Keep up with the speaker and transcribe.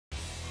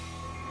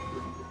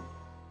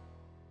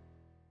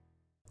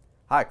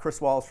Hi,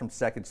 Chris Wallace from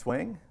Second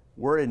Swing.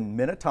 We're in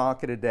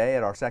Minnetonka today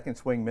at our Second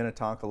Swing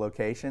Minnetonka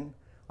location.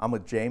 I'm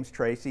with James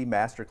Tracy,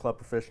 Master Club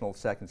Professional at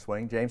Second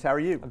Swing. James, how are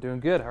you? I'm doing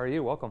good. How are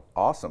you? Welcome.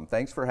 Awesome.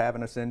 Thanks for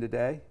having us in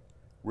today.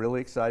 Really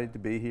excited to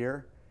be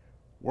here.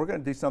 We're going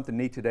to do something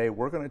neat today.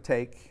 We're going to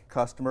take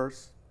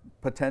customers,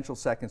 potential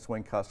Second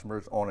Swing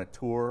customers, on a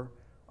tour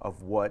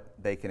of what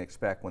they can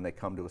expect when they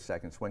come to a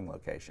Second Swing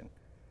location.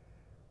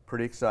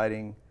 Pretty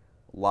exciting.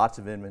 Lots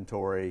of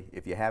inventory.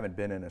 If you haven't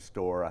been in a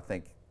store, I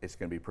think it's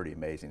going to be pretty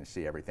amazing to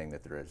see everything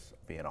that there is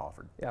being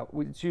offered. Yeah,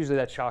 it's usually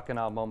that shock and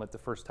awe moment the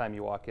first time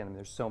you walk in. And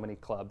there's so many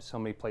clubs, so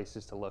many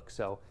places to look.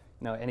 So,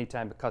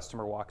 anytime a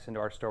customer walks into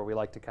our store, we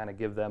like to kind of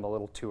give them a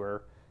little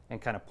tour and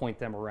kind of point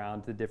them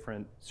around the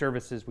different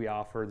services we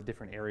offer, the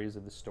different areas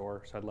of the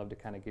store. So I'd love to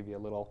kind of give you a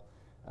little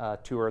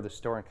tour of the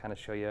store and kind of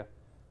show you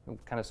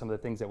kind of some of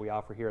the things that we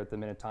offer here at the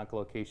Minnetonka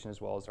location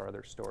as well as our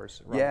other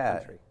stores around the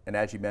country. And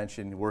as you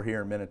mentioned, we're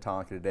here in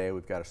Minnetonka today.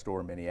 We've got a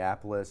store in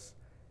Minneapolis,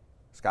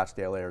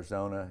 Scottsdale,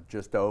 Arizona,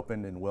 just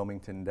opened in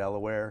Wilmington,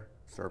 Delaware,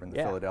 serving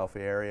the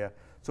Philadelphia area.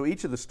 So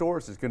each of the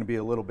stores is going to be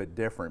a little bit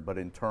different, but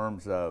in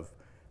terms of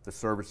the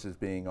services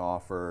being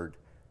offered,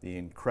 the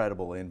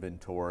incredible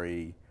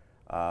inventory,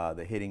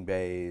 the hitting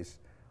bays,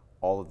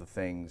 all of the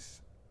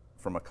things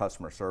from a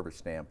customer service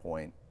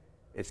standpoint,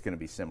 it's going to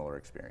be similar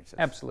experiences.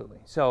 Absolutely.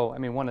 So,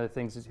 one of the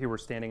things is here we're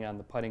standing on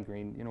the putting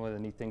green. One of the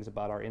neat things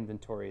about our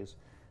inventory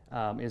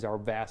is our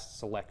vast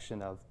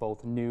selection of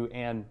both new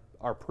and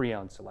our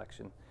pre-owned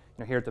selection.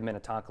 Here at the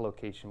Minnetonka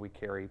location, we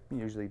carry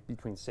usually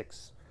between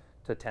 6,000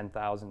 to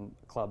 10,000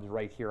 clubs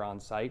right here on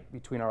site.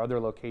 Between our other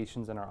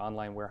locations and our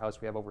online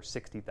warehouse, we have over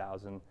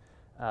 60,000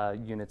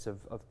 units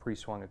of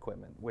pre-swung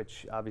equipment,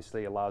 which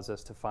obviously allows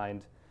us to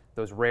find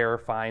those rare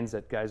finds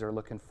that guys are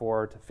looking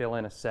for to fill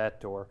in a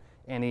set, or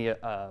any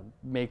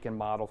make and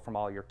model from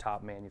all your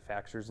top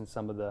manufacturers and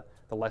some of the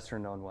lesser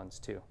known ones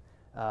too.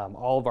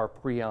 All of our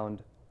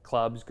pre-owned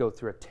clubs go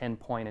through a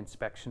 10-point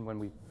inspection when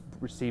we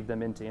receive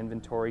them into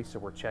inventory, so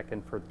we're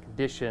checking for the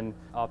condition,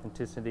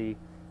 authenticity,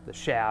 the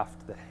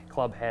shaft, the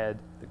club head,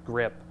 the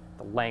grip,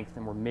 the length,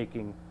 and we're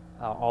making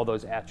all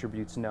those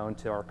attributes known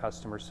to our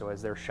customers, so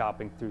as they're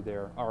shopping through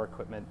our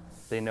equipment,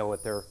 they know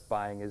what they're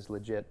buying is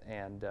legit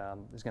and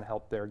is going to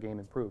help their game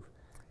improve.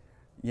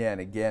 Yeah,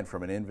 and again,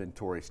 from an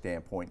inventory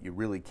standpoint, you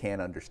really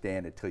can't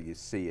understand it till you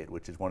see it,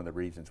 which is one of the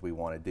reasons we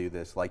want to do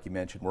this. Like you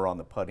mentioned, we're on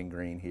the putting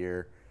green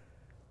here,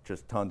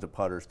 just tons of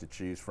putters to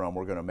choose from.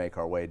 We're going to make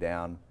our way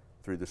down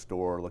through the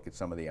store, look at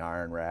some of the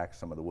iron racks,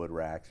 some of the wood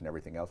racks, and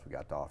everything else we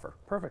got to offer.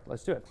 Perfect,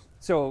 let's do it.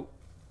 So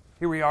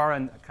here we are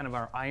in kind of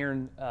our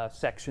iron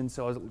section.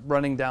 So as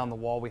running down the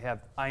wall, we have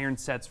iron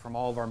sets from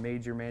all of our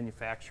major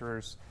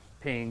manufacturers,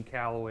 Ping,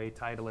 Callaway,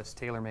 Titleist,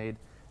 TaylorMade.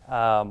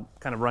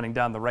 Kind of running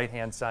down the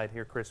right-hand side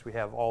here, Chris, we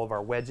have all of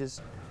our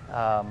wedges,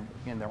 and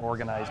they're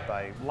organized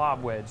by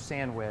lob wedge,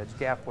 sand wedge,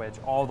 gap wedge,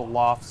 all the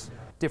lofts,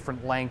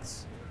 different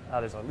lengths.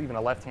 There's even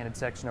a left-handed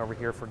section over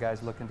here for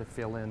guys looking to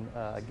fill in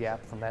a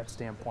gap from that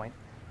standpoint.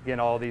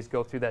 Again, all of these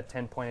go through that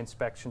 10-point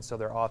inspection, so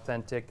they're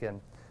authentic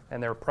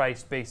and they're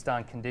priced based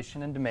on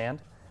condition and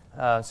demand.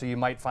 So you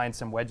might find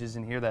some wedges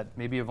in here that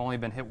maybe have only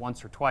been hit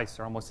once or twice.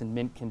 They're almost in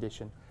mint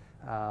condition,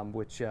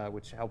 which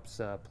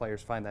helps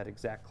players find that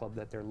exact club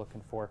that they're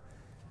looking for.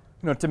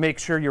 To make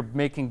sure you're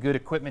making good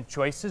equipment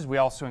choices, we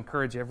also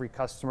encourage every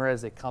customer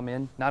as they come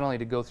in, not only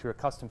to go through a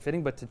custom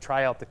fitting, but to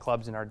try out the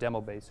clubs in our demo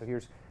bays. So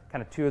here's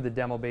kind of two of the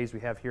demo bays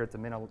we have here at the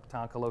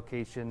Minnetonka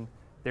location.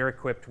 They're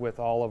equipped with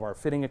all of our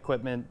fitting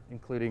equipment,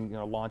 including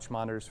launch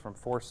monitors from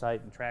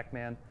Foresight and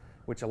TrackMan,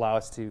 which allow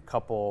us to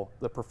couple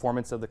the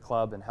performance of the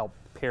club and help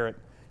pair it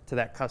to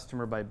that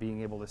customer by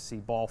being able to see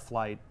ball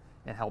flight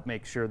and help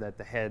make sure that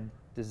the head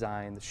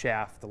design, the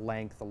shaft, the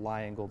length, the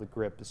lie angle, the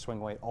grip, the swing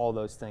weight, all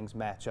those things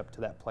match up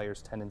to that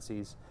player's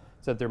tendencies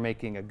so that they're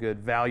making a good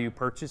value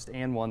purchase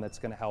and one that's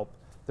going to help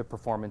the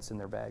performance in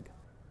their bag.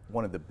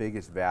 One of the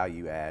biggest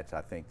value adds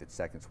I think that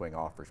Second Swing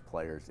offers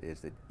players is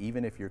that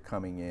even if you're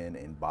coming in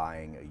and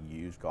buying a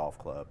used golf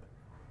club,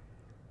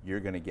 you're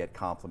going to get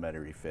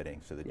complimentary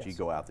fitting so that you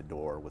go out the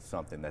door with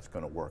something that's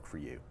going to work for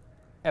you.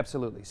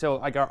 Absolutely. So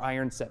like our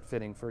iron set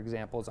fitting, for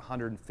example, is a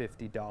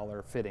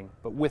 $150 fitting,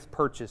 but with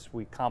purchase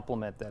we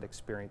complement that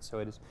experience. So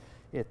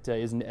it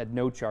is at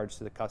no charge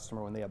to the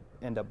customer when they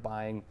end up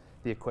buying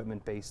the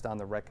equipment based on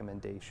the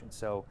recommendation.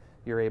 So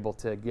you're able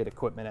to get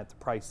equipment at the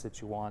price that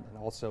you want and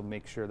also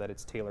make sure that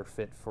it's tailor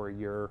fit for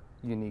your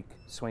unique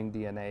swing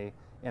DNA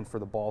and for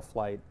the ball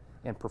flight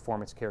and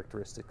performance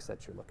characteristics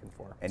that you're looking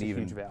for. It's a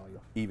huge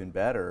value. Even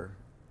better,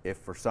 if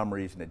for some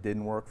reason it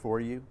didn't work for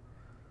you,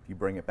 if you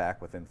bring it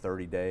back within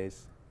 30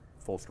 days,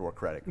 full store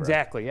credit, correct?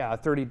 Exactly, yeah. A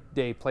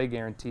 30-day play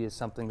guarantee is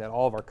something that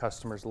all of our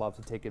customers love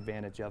to take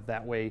advantage of.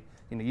 That way,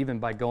 even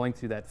by going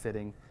through that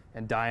fitting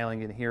and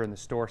dialing in here in the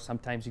store,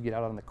 sometimes you get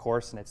out on the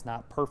course and it's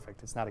not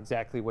perfect. It's not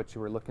exactly what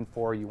you were looking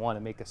for. You want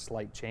to make a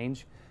slight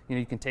change.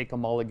 You can take a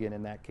mulligan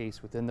in that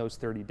case within those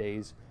 30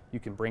 days. You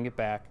can bring it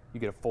back. You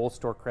get a full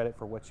store credit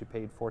for what you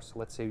paid for. So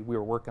let's say we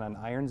were working on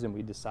irons and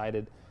we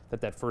decided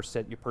that first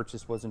set you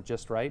purchased wasn't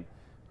just right.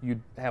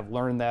 you have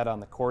learned that on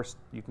the course,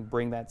 you can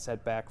bring that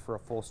set back for a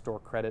full store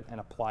credit and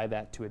apply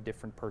that to a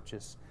different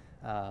purchase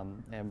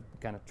and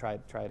kind of try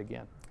it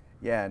again.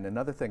 Yeah, and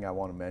another thing I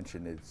want to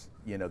mention is,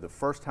 you know, the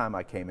first time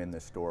I came in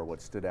this store,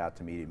 what stood out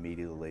to me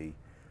immediately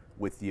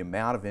with the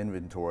amount of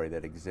inventory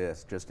that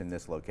exists just in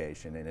this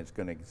location, and it's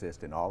going to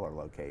exist in all our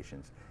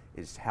locations,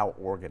 is how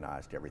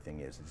organized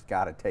everything is. It's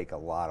got to take a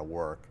lot of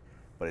work,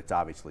 but it's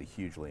obviously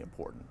hugely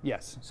important.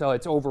 Yes, so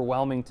it's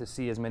overwhelming to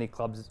see as many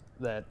clubs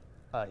that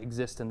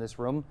exist in this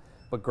room,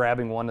 but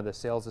grabbing one of the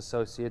sales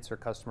associates or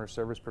customer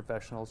service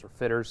professionals or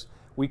fitters,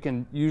 we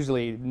can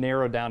usually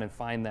narrow down and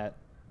find that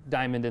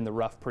diamond in the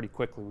rough pretty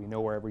quickly. We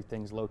know where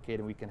everything's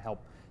located. We can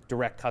help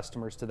direct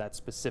customers to that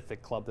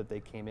specific club that they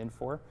came in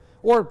for,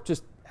 or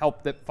just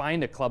help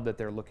find a club that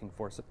they're looking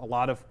for. So a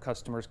lot of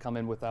customers come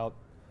in without,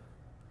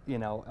 you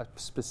know, a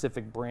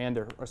specific brand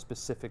or a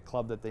specific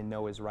club that they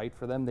know is right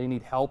for them. They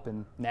need help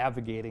in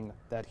navigating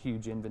that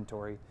huge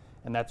inventory,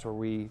 and that's where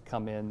we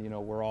come in. You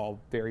know, we're all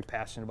very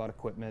passionate about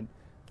equipment.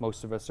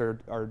 Most of us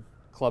are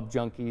club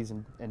junkies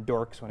and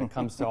dorks when it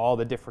comes to all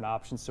the different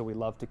options, so we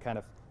love to kind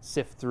of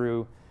sift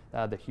through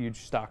the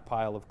huge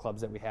stockpile of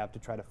clubs that we have to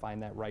try to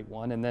find that right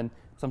one. And then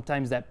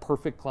sometimes that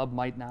perfect club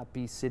might not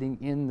be sitting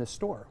in the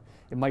store.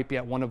 It might be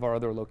at one of our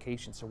other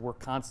locations. So we're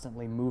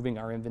constantly moving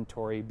our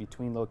inventory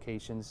between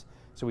locations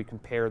so we can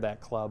pair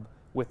that club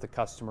with the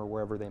customer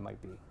wherever they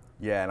might be.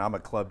 Yeah, and I'm a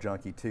club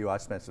junkie too. I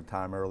spent some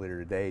time earlier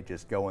today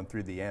just going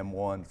through the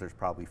M1s. There's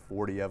probably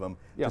 40 of them,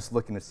 just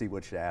looking to see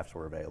what shafts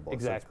were available.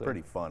 Exactly. So it's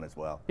pretty fun as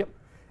well. Yep.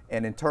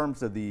 And in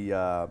terms of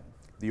the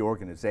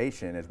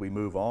organization, as we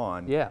move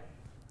on,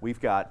 we've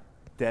got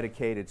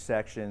dedicated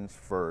sections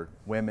for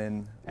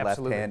women,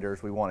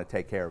 left-handers. We want to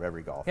take care of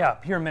every golfer. Yeah,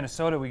 here in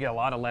Minnesota, we get a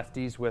lot of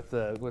lefties with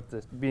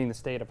being the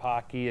state of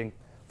hockey and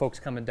folks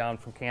coming down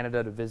from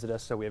Canada to visit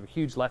us. So we have a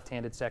huge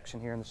left-handed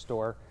section here in the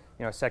store.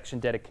 You know, a section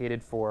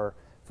dedicated for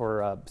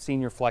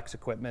senior flex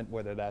equipment,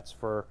 whether that's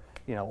for,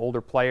 you know,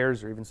 older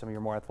players or even some of your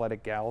more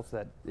athletic gals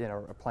that, you know,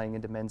 are playing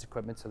into men's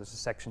equipment. So there's a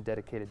section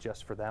dedicated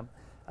just for them.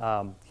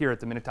 Here at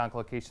the Minnetonka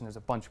location, there's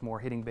a bunch more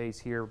hitting bays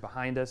here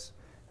behind us.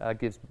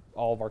 Gives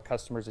all of our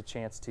customers a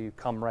chance to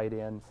come right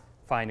in,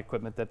 find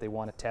equipment that they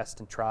want to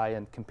test and try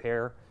and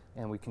compare,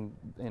 and we can,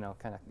 you know,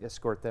 kind of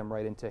escort them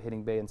right into a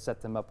hitting bay and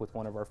set them up with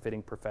one of our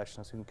fitting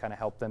professionals who can kind of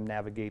help them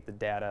navigate the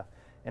data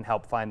and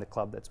help find the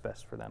club that's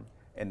best for them.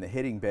 And the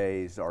hitting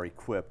bays are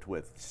equipped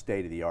with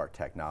state-of-the-art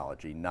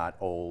technology, not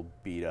old,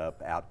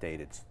 beat-up,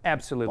 outdated.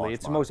 Absolutely.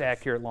 It's the most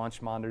accurate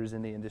launch monitors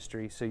in the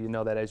industry, so you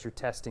know that as you're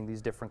testing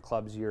these different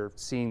clubs, you're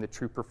seeing the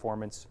true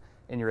performance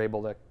and you're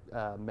able to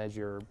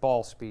measure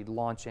ball speed,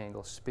 launch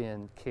angle,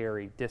 spin,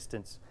 carry,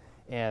 distance.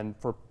 And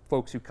for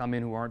folks who come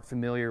in who aren't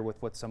familiar with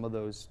what some of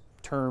those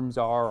terms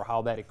are or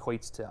how that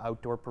equates to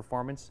outdoor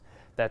performance,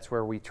 that's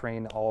where we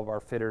train all of our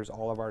fitters,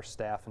 all of our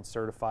staff, and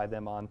certify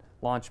them on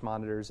launch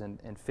monitors and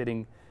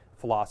fitting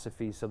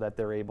philosophy so that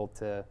they're able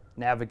to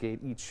navigate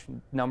each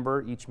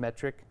number, each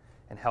metric,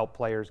 and help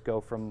players go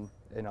from,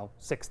 you know,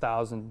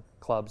 6,000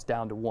 clubs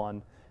down to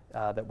one.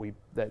 That we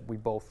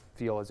both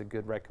feel is a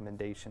good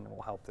recommendation and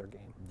will help their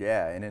game.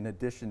 Yeah, and in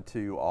addition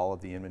to all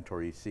of the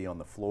inventory you see on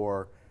the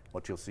floor,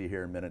 what you'll see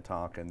here in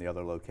Minnetonka and the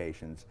other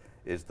locations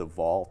is the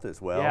vault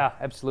as well. Yeah,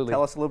 absolutely.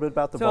 Tell us a little bit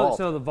about the vault.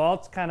 So the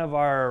vault's kind of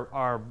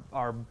our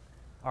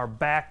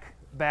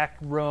back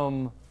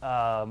room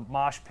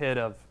mosh pit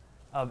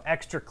of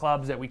extra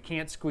clubs that we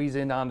can't squeeze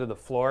in onto the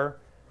floor.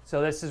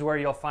 So this is where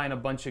you'll find a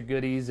bunch of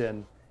goodies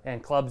and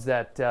clubs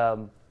that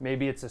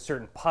maybe it's a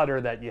certain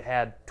putter that you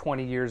had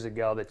 20 years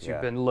ago that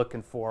you've been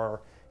looking for.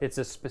 Or it's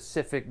a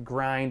specific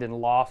grind and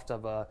loft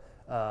of a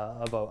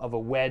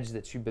wedge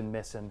that you've been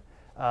missing.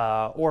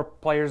 Or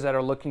players that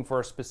are looking for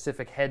a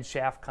specific head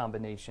shaft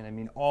combination. I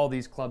mean, all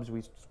these clubs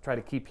we try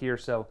to keep here.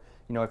 So,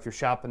 you know, if you're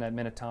shopping at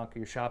Minnetonka,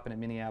 you're shopping at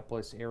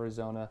Minneapolis,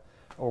 Arizona,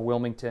 or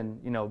Wilmington,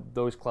 you know,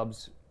 those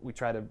clubs, we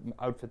try to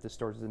outfit the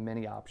stores with as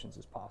many options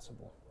as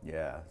possible.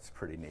 Yeah, it's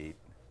pretty neat.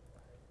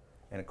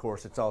 And of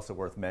course, it's also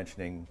worth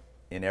mentioning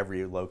in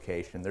every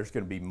location, there's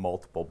going to be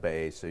multiple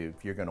bays. So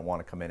if you're going to want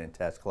to come in and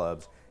test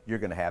clubs, you're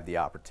going to have the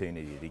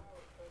opportunity to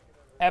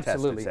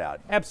test this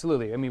out.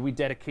 Absolutely. I mean, we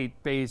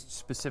dedicate bays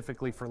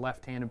specifically for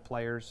left-handed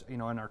players. You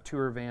know, in our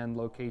tour van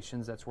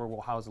locations, that's where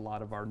we'll house a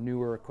lot of our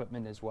newer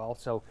equipment as well.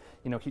 So,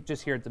 you know,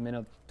 just here at the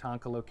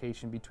Minnetonka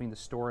location, between the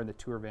store and the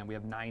tour van, we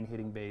have 9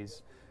 hitting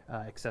bays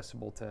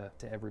accessible to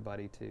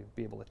everybody to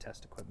be able to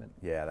test equipment.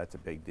 Yeah, that's a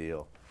big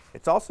deal.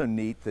 It's also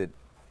neat that,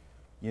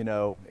 you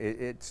know,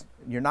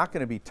 you're not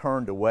going to be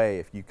turned away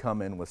if you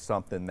come in with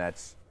something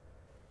that's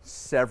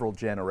several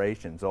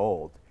generations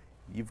old.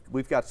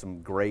 We've got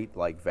some great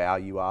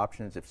value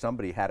options. If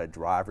somebody had a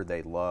driver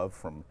they love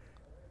from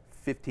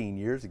 15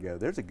 years ago,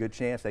 there's a good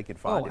chance they could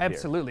find it here.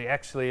 Absolutely.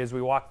 Actually, as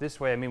we walk this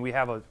way, I mean, we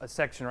have a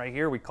section right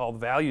here we call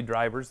value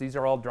drivers. These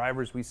are all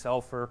drivers we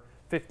sell for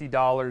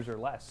 $50 or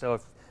less. So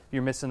if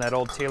you're missing that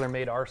old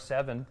TaylorMade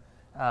R7,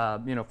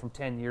 you know, from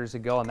 10 years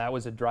ago, and that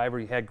was a driver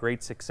you had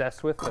great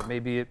success with, but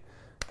maybe it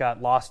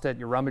got lost at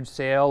your rummage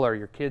sale or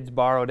your kids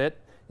borrowed it,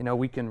 you know,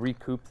 we can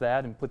recoup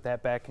that and put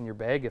that back in your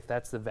bag if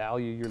that's the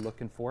value you're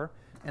looking for.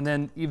 And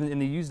then even in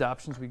the used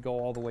options, we go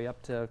all the way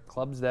up to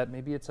clubs that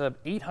maybe it's a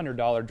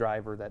 $800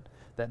 driver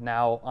that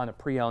now on a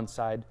pre-owned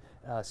side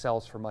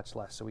sells for much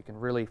less. So we can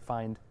really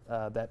find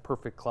that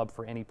perfect club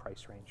for any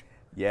price range.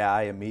 Yeah,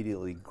 I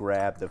immediately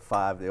grabbed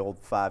the old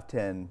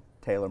 510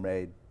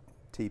 TaylorMade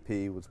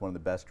TP. Was one of the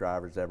best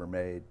drivers ever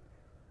made.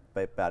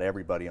 About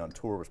everybody on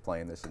tour was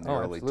playing this in the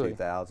early absolutely.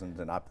 2000s,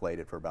 and I played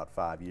it for about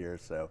 5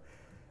 years. So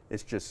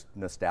it's just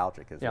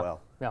nostalgic as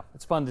well. Yeah,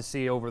 it's fun to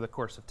see over the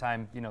course of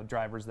time,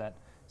 drivers that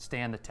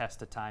stand the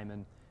test of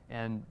time,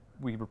 and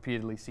we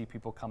repeatedly see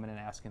people coming and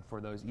asking for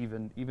those,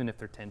 even if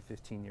they're 10,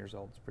 15 years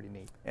old. It's pretty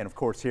neat. And of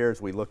course, here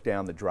as we look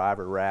down the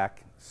driver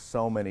rack,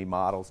 so many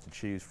models to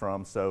choose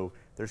from. So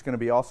there's going to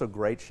be also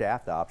great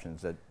shaft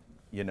options that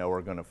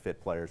are going to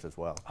fit players as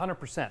well.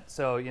 100%.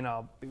 So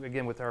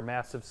again, with our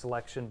massive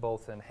selection,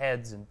 both in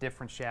heads and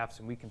different shafts,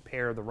 and we can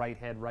pair the right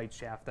head, right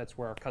shaft. That's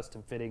where our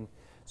custom fitting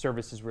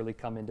services really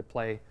come into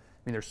play. I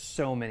mean, there's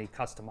so many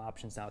custom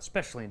options now,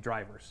 especially in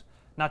drivers.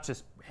 Not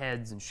just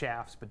heads and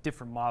shafts, but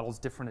different models,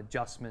 different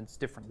adjustments,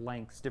 different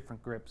lengths,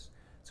 different grips.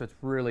 So it's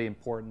really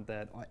important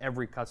that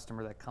every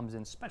customer that comes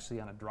in, especially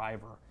on a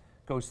driver,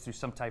 goes through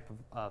some type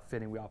of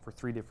fitting. We offer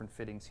 3 different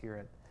fittings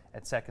here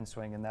at Second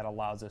Swing, and that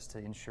allows us to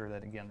ensure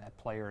that, again, that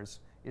player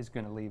is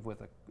going to leave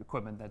with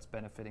equipment that's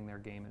benefiting their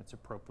game and it's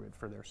appropriate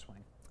for their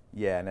swing.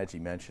 Yeah, and as you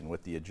mentioned,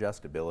 with the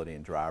adjustability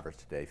in drivers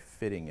today,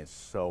 fitting is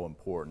so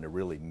important to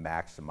really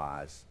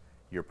maximize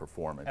your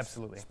performance.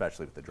 Absolutely.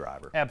 Especially with the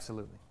driver.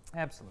 Absolutely.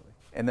 Absolutely.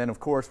 And then, of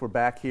course, we're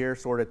back here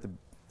sort of at the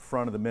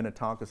front of the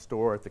Minnetonka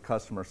store at the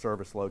customer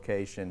service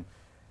location,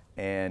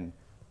 and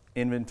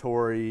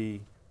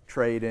inventory,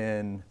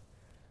 trade-in,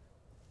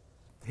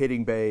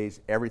 hitting bays,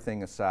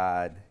 everything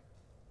aside,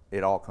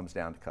 it all comes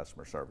down to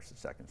customer service at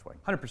Second Swing.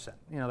 100%.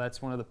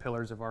 That's one of the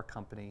pillars of our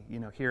company.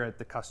 Here at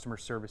the customer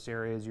service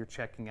areas, you're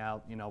checking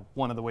out,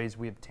 one of the ways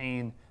we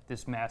obtain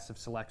this massive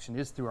selection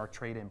is through our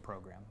trade-in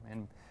program.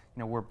 And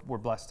we're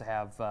blessed to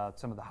have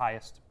some of the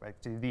highest,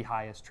 the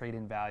highest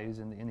trade-in values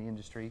in the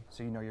industry.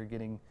 So you're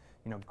getting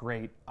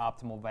great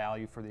optimal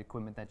value for the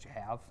equipment that you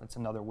have. That's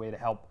another way to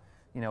help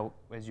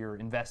as you're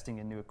investing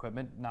in new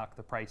equipment, knock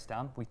the price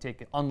down. We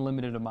take an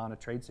unlimited amount of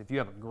trades. So if you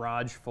have a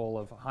garage full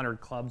of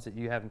 100 clubs that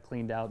you haven't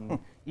cleaned out in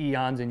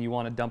eons and you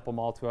want to dump them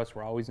all to us,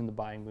 we're always in the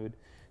buying mood.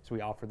 So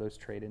we offer those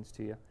trade-ins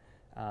to you.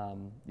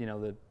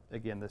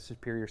 The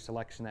superior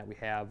selection that we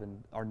have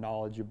and our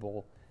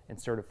knowledgeable and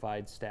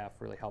certified staff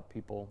really help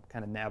people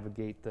kind of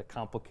navigate the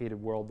complicated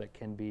world that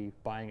can be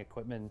buying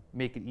equipment,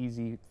 make it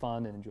easy,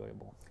 fun, and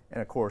enjoyable.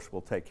 And of course,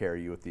 we'll take care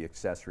of you with the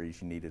accessories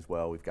you need as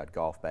well. We've got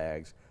golf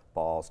bags,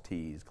 balls,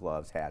 tees,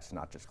 gloves, hats,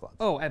 not just clubs.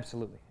 Oh,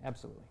 absolutely,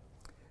 absolutely.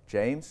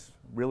 James,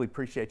 really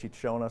appreciate you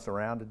showing us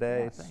around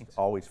today. Yeah, it's thanks.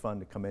 always fun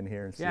to come in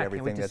here and see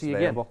everything that's can't wait to see you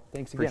available. Again.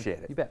 Thanks again. Appreciate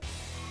it. You bet.